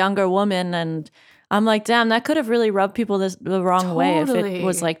perspective of a younger woman, and I'm like, damn, that could have really rubbed people the wrong way if it Totally.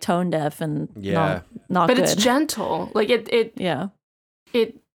 was like tone deaf and Yeah. not But good. it's gentle. Like it Yeah.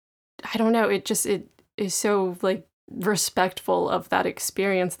 I don't know, it is so like respectful of that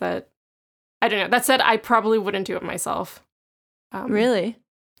experience that I don't know. That said, I probably wouldn't do it myself. Really?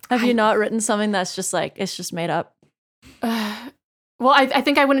 Have you I- not written something that's just like, it's just made up? Well, I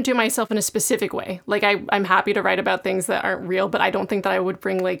think I wouldn't do it myself in a specific way. Like I'm happy to write about things that aren't real, but I don't think that I would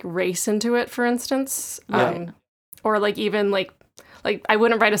bring like race into it, for instance. Right. Or like even like I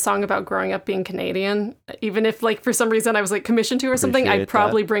wouldn't write a song about growing up being Canadian, even if like for some reason I was like commissioned to or something. Appreciate I'd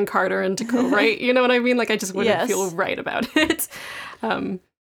probably bring Carter in to co-write. You know what I mean? Like I just wouldn't Yes. feel right about it.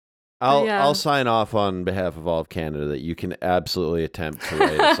 I'll yeah. I'll sign off on behalf of all of Canada that you can absolutely attempt to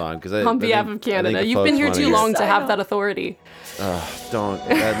write a song because On behalf of Canada, you've been here too long to have that authority. Don't.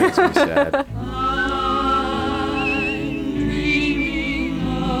 That makes me sad.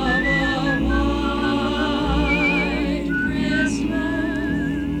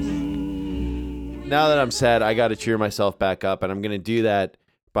 Now that I'm sad, I got to cheer myself back up, and I'm going to do that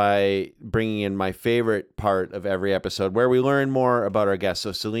by bringing in my favorite part of every episode where we learn more about our guests.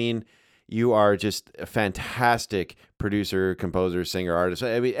 So, Celine, you are just a fantastic producer, composer, singer, artist.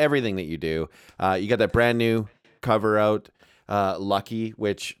 I mean, everything that you do. You got that brand new cover out, Lucky,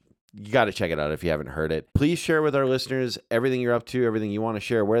 which you got to check it out if you haven't heard it. Please share with our listeners everything you're up to, everything you want to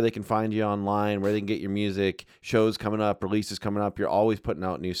share, where they can find you online, where they can get your music, shows coming up, releases coming up. You're always putting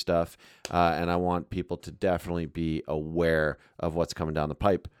out new stuff, and I want people to definitely be aware of what's coming down the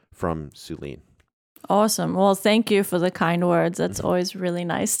pipe from Celine. Awesome. Well, thank you for the kind words. That's always really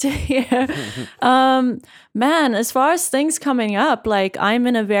nice to hear. Man, as far as things coming up, like I'm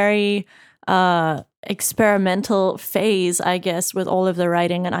in a very experimental phase, I guess, with all of the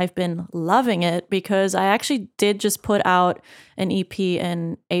writing, and I've been loving it because I actually did just put out an EP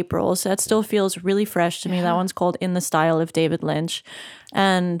in April, so that still feels really fresh to me. That one's called In the Style of David Lynch,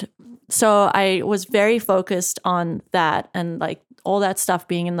 and so I was very focused on that and like all that stuff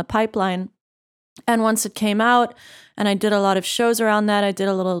being in the pipeline. And once it came out and I did a lot of shows around that, I did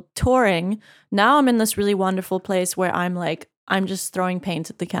a little touring. Now I'm in this really wonderful place where I'm like, I'm just throwing paint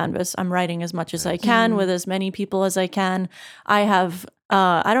at the canvas. I'm writing as much as I can with as many people as I can. I have,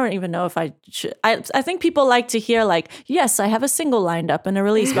 I don't even know if I should, I think people like to hear like, yes, I have a single lined up and a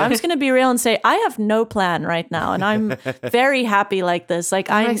release, but I'm just going to be real and say, I have no plan right now. And I'm very happy like this. Like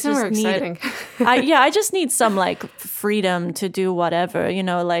I Makes it more just exciting. I just need some like freedom to do whatever, you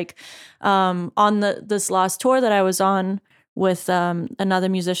know, like on this last tour that I was on with another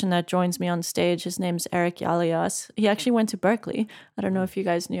musician that joins me on stage. His name's Eric Yalias. He actually went to Berkeley. I don't know if you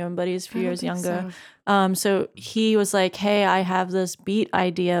guys knew him, but he's a few years younger. So he was like, hey, I have this beat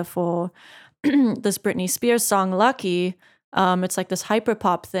idea for this Britney Spears song, Lucky. It's like this hyper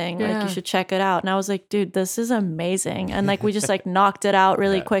pop thing. Like Yeah. you should check it out. And I was like, dude, this is amazing. And like we just like knocked it out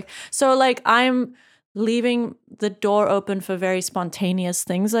really quick. So like I'm leaving the door open for very spontaneous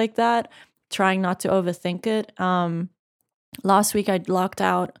things like that, trying not to overthink it. Last week I blocked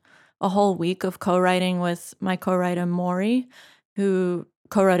out a whole week of co-writing with my co-writer Maury, who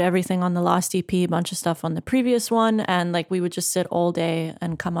co-wrote everything on the last EP, a bunch of stuff on the previous one, and like we would just sit all day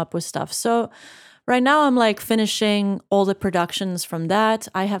and come up with stuff. So right now I'm like finishing all the productions from that.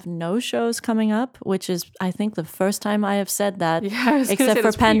 I have no shows coming up, which is I think the first time I have said that, Yeah, I was gonna except say, for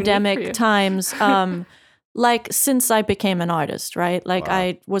that's pretty unique for pandemic you. times. Like since I became an artist, right? Like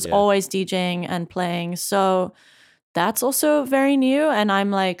I was Yeah. always DJing and playing. So that's also very new. And I'm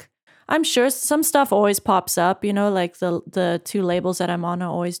like, I'm sure some stuff always pops up, you know, like the two labels that I'm on are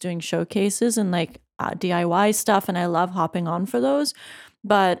always doing showcases and like DIY stuff. And I love hopping on for those.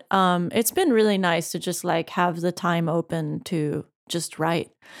 But it's been really nice to just like have the time open to just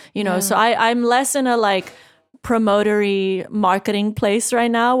write, you know. So I'm less in a like promotery marketing place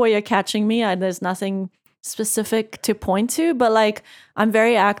right now where you're catching me. There's nothing specific to point to, but like I'm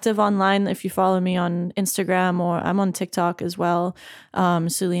very active online. If you follow me on Instagram, or I'm on TikTok as well,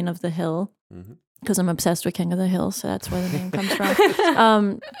 Celine of the Hill, because I'm obsessed with King of the Hill, so that's where the name comes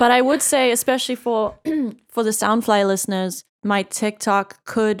from. But I would say, especially for for the Soundfly listeners, my TikTok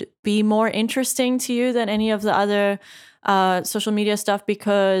could be more interesting to you than any of the other social media stuff,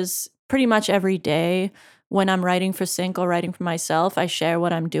 because pretty much every day when I'm writing for Sync or writing for myself, I share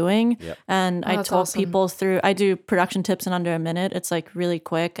what I'm doing. Yep. And I that's talk awesome. people through, I do production tips in under a minute. It's like really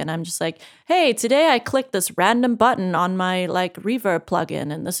quick. And I'm just like, hey, today I clicked this random button on my like reverb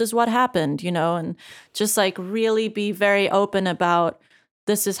plugin and this is what happened, you know, and just like really be very open about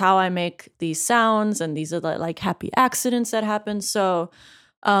this is how I make these sounds and these are the like happy accidents that happen. So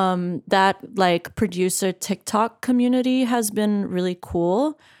that like producer TikTok community has been really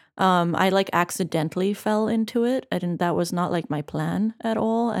cool. I like accidentally fell into it. That was not like my plan at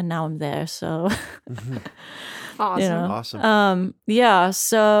all, and now I'm there. So Awesome. you know. Awesome. Yeah,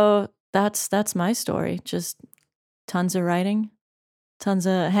 so that's my story. Just tons of writing, tons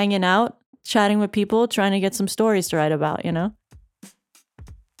of hanging out, chatting with people, trying to get some stories to write about, you know?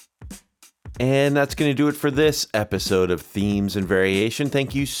 And that's going to do it for this episode of Themes and Variation.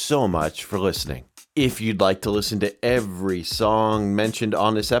 Thank you so much for listening. If you'd like to listen to every song mentioned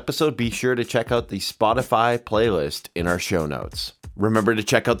on this episode, be sure to check out the Spotify playlist in our show notes. Remember to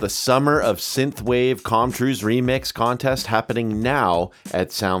check out the Summer of Synthwave Comtrue's Remix contest happening now at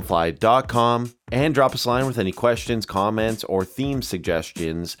soundfly.com, and drop us a line with any questions, comments, or theme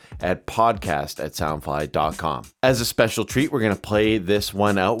suggestions at podcast@soundfly.com. As a special treat, we're going to play this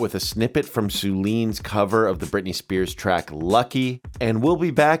one out with a snippet from Sulene's cover of the Britney Spears track Lucky, and we'll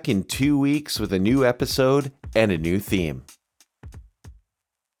be back in 2 weeks with a new episode and a new theme.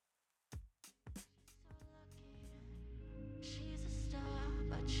 She's a star,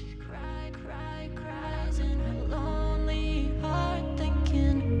 but she cries in her lonely heart,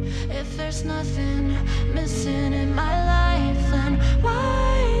 thinking if there's nothing missing in my life, then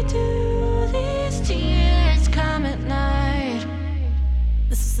why do these tears come at night?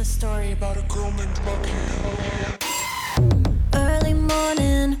 This is the story about a girl named Lucky. Early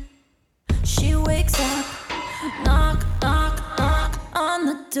morning, she wakes up, knock, knock, knock on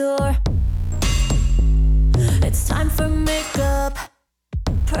the door. It's time for makeup,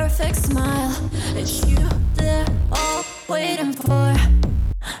 perfect smile. It's you they're all waiting for.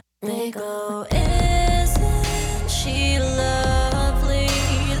 They go, isn't she lovely,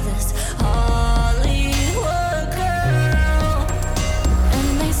 this Hollywood girl?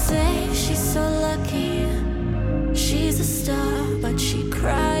 And they say she's so lucky. She's a star, but she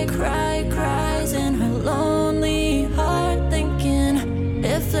cries in her lonely heart, thinking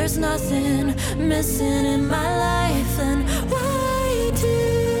if there's nothing missing in my life, then why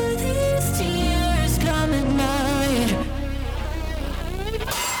do these tears come at night?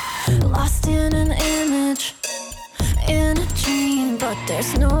 Lost in an image, in a dream, but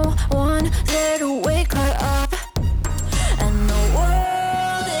there's no one there to wake her up. And the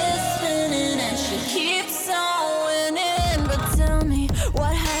world is spinning and she keeps on winning. But tell me,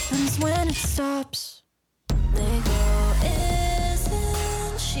 what happens when it stops? They go,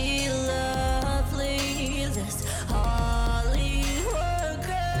 isn't she lovely, this Hollywood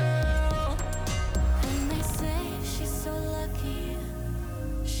girl? And they say she's so lucky.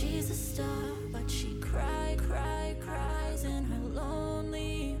 She's a star, but she cries in her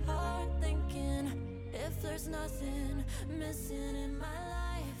lonely heart, thinking if there's nothing missing in my life.